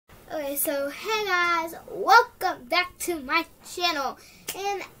Okay, so hey guys, welcome back to my channel.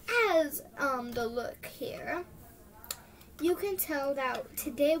 And as the look here, you can tell that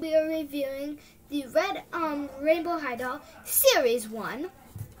today we are reviewing the Red Rainbow High Doll Series 1.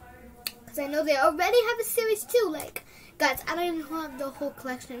 Because I know they already have a Series 2. Like, guys, I don't even have the whole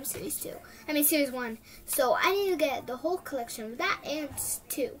collection of Series 2. I mean Series 1. So I need to get the whole collection of that and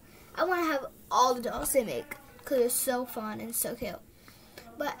 2. I want to have all the dolls they make because they're so fun and so cute.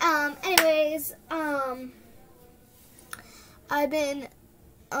 But anyways, I've been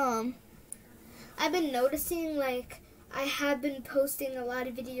noticing, like, I have been posting a lot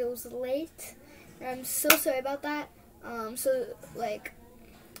of videos late. And I'm so sorry about that. So like,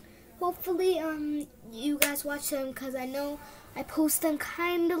 hopefully you guys watch them because I know I post them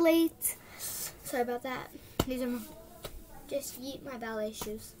kind of late. Sorry about that. These are just yeet my ballet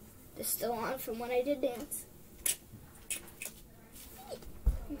shoes. They're still on from when I did dance.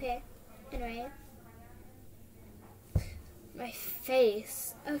 Okay, anyway, my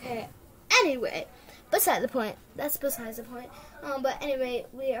face, okay, anyway, beside the point, that's besides the point, but anyway,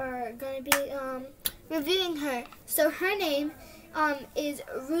 we are going to be, reviewing her. So her name, is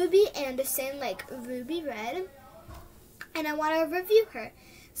Ruby Anderson, like Ruby Red, and I want to review her.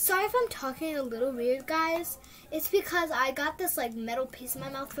 Sorry if I'm talking a little weird, guys. It's because I got this, like, metal piece in my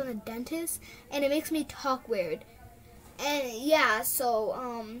mouth from the dentist, and it makes me talk weird. And yeah, so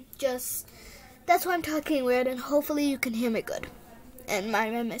just that's why I'm talking weird, and hopefully you can hear me good. And my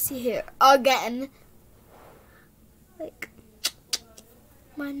messy hair again. Like,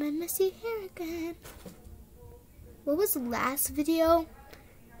 mind my messy hair again. What was the last video?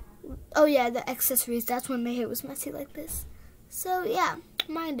 Oh yeah, the accessories. That's when my hair was messy like this. So yeah,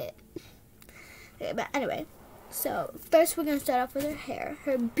 mind it. Okay, but anyway, so first we're gonna start off with her hair,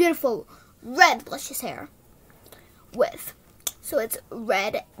 her beautiful red luscious hair. So it's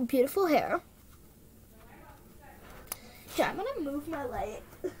red, beautiful hair. Here, I'm gonna move my light,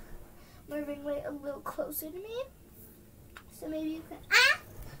 my ring light a little closer to me, so maybe you can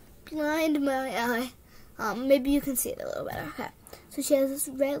blind my eye. Maybe you can see it a little better. Okay, so she has this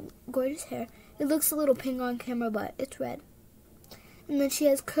red, gorgeous hair. It looks a little pink on camera, but it's red. And then she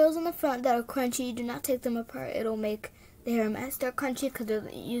has curls in the front that are crunchy. Do not take them apart; it'll make the hair a mess. They're crunchy because they're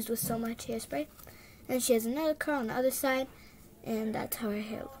used with so much hairspray. And she has another curl on the other side, and that's how her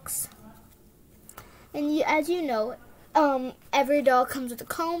hair looks. And as you know, every doll comes with a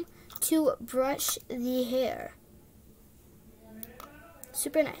comb to brush the hair.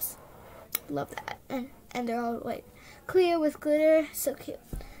 Super nice. Love that. And they're all like clear with glitter. So cute.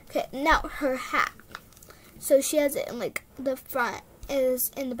 Okay, now her hat. So she has it in, like, the front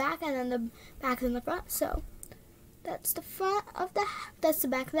is in the back, and then the back is in the front. So that's the front of the hat. That's the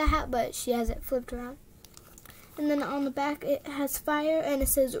back of the hat, but she has it flipped around. And then on the back it has fire and it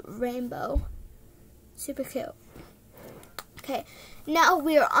says rainbow. Super cute. Okay, now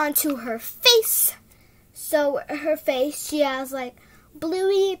we are on to her face. So her face, she has like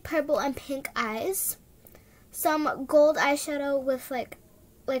bluey, purple, and pink eyes. Some gold eyeshadow with like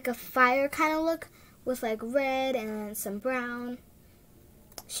a fire kind of look with like red and some brown.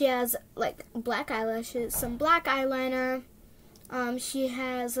 She has like black eyelashes, some black eyeliner. She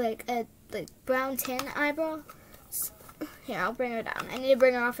has like a brown tan eyebrow. Here, I'll bring her down. I need to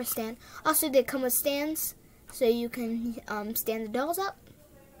bring her off her stand. Also, they come with stands, so you can stand the dolls up.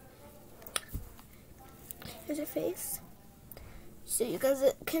 Here's her face. So you guys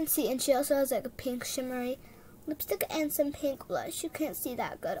can see, and she also has like a pink shimmery lipstick and some pink blush. You can't see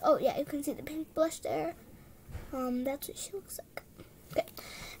that good. Oh yeah, you can see the pink blush there. That's what she looks like. Okay,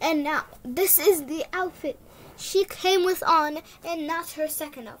 and now this is the outfit she came with on, and not her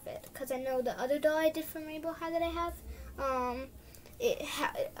second outfit, because I know the other doll I did from Rainbow High that I have, I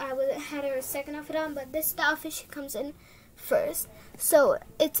had her second outfit on, but this is the outfit she comes in first. So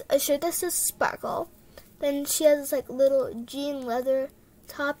it's a shirt that says Sparkle. Then she has this like little jean leather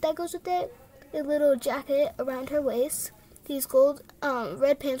top that goes with it, a little jacket around her waist, these gold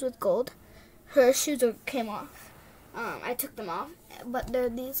red pants with gold. Her shoes came off. I took them off, but they're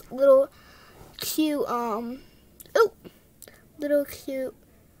these little cute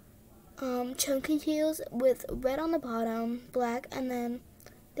chunky heels with red on the bottom, black, and then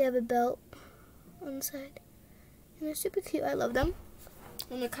they have a belt on the side. And they're super cute. I love them.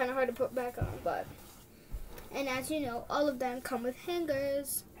 And they're kind of hard to put back on, but. And as you know, all of them come with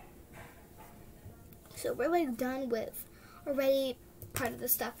hangers. So we're like done with already part of the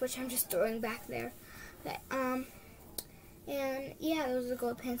stuff, which I'm just throwing back there. Okay, and yeah, those are the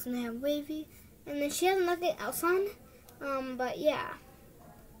gold pants, and they have wavy. And then she has nothing else on. But yeah,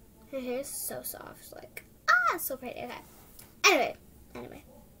 her hair is so soft, like so pretty. Okay. Anyway,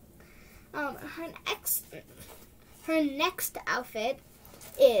 her next outfit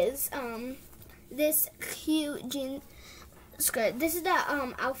is this cute jean skirt. This is the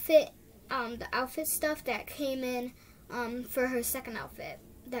outfit stuff that came in for her second outfit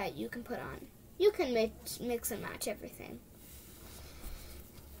that you can put on. You can mix and match everything.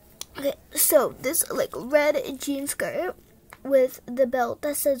 Okay, so this like red jean skirt with the belt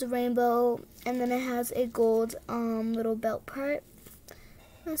that says rainbow, and then it has a gold little belt part.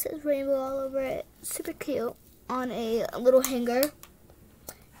 And it says rainbow all over it. Super cute on a little hanger.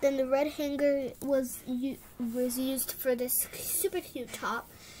 Then the red hanger was used for this super cute top.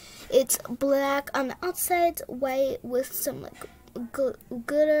 It's black on the outside, white with some like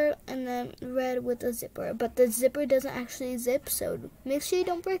glitter, and then red with a zipper. But the zipper doesn't actually zip, so make sure you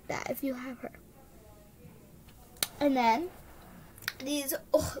don't break that if you have her. And then these,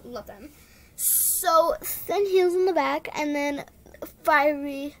 oh, love them. So thin heels in the back, and then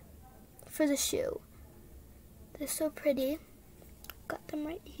fiery for the shoe. They're so pretty. Got them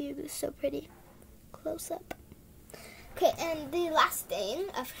right here. They're so pretty. Close up. Okay, and the last thing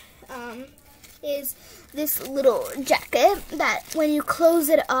of is this little jacket that when you close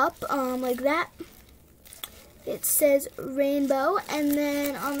it up like that, it says rainbow, and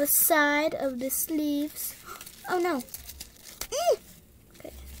then on the side of the sleeves, oh no,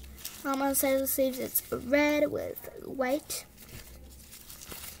 okay, on the side of the sleeves it's red with white.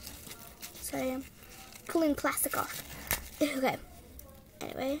 Sorry, I'm pulling plastic off. Okay,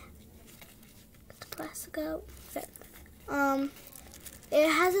 anyway, get the plastic out. Okay. It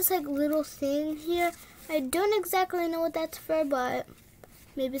has this like little thing here. I don't exactly know what that's for, but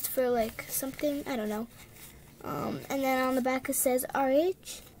maybe it's for like something, I don't know. And then on the back it says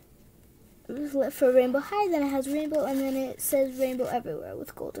RH for Rainbow High, then it has rainbow, and then it says rainbow everywhere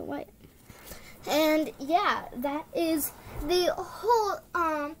with gold and white. And yeah, that is the whole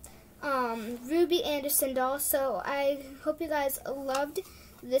Ruby Anderson doll. So I hope you guys loved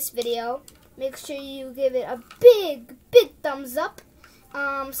this video. Make sure you give it a big thumbs up.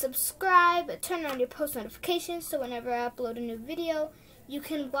 Subscribe, turn on your post notifications so whenever I upload a new video, you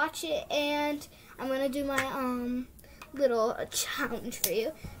can watch it. And I'm gonna do my little challenge for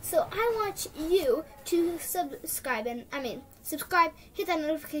you. So I want you to subscribe, hit that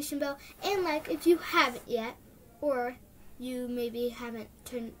notification bell, and like if you haven't yet, or you maybe haven't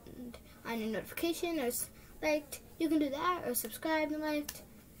turned on your notification or liked, you can do that, or subscribe and liked,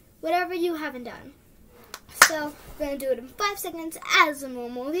 whatever you haven't done. So we're going to do it in 5 seconds as a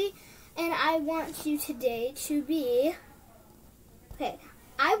normal movie. And I want you today to be, okay,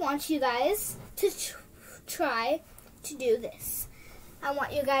 I want you guys to try to do this. I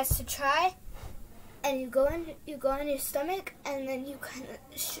want you guys to try, and you go on your stomach, and then you kind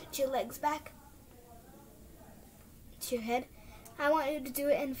of shoot your legs back to your head. I want you to do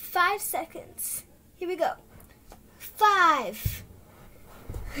it in 5 seconds. Here we go. 5,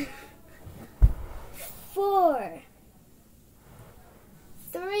 4,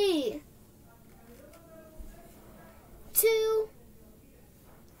 3, 2,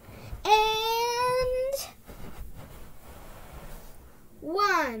 and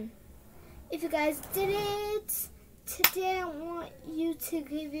 1. If you guys did it today, I want you to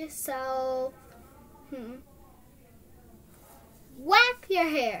give yourself whack your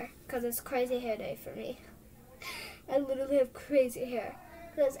hair, because it's crazy hair day for me. I literally have crazy hair,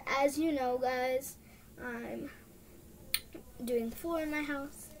 because as you know, guys, I'm doing the floor in my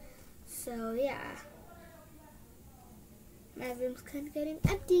house, so yeah, my room's kind of getting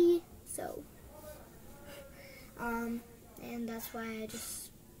empty, so, and that's why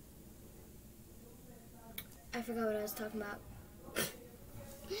I forgot what I was talking about.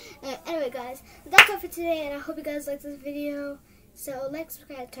 Anyway, guys, that's all for today, and I hope you guys liked this video. So, like,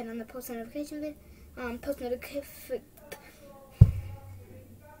 subscribe, turn on the post notification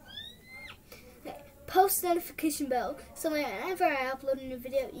post notification bell, so whenever I upload a new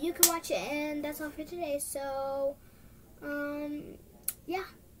video, you can watch it. And that's all for today. So, yeah,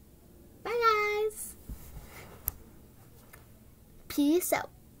 bye guys, peace out.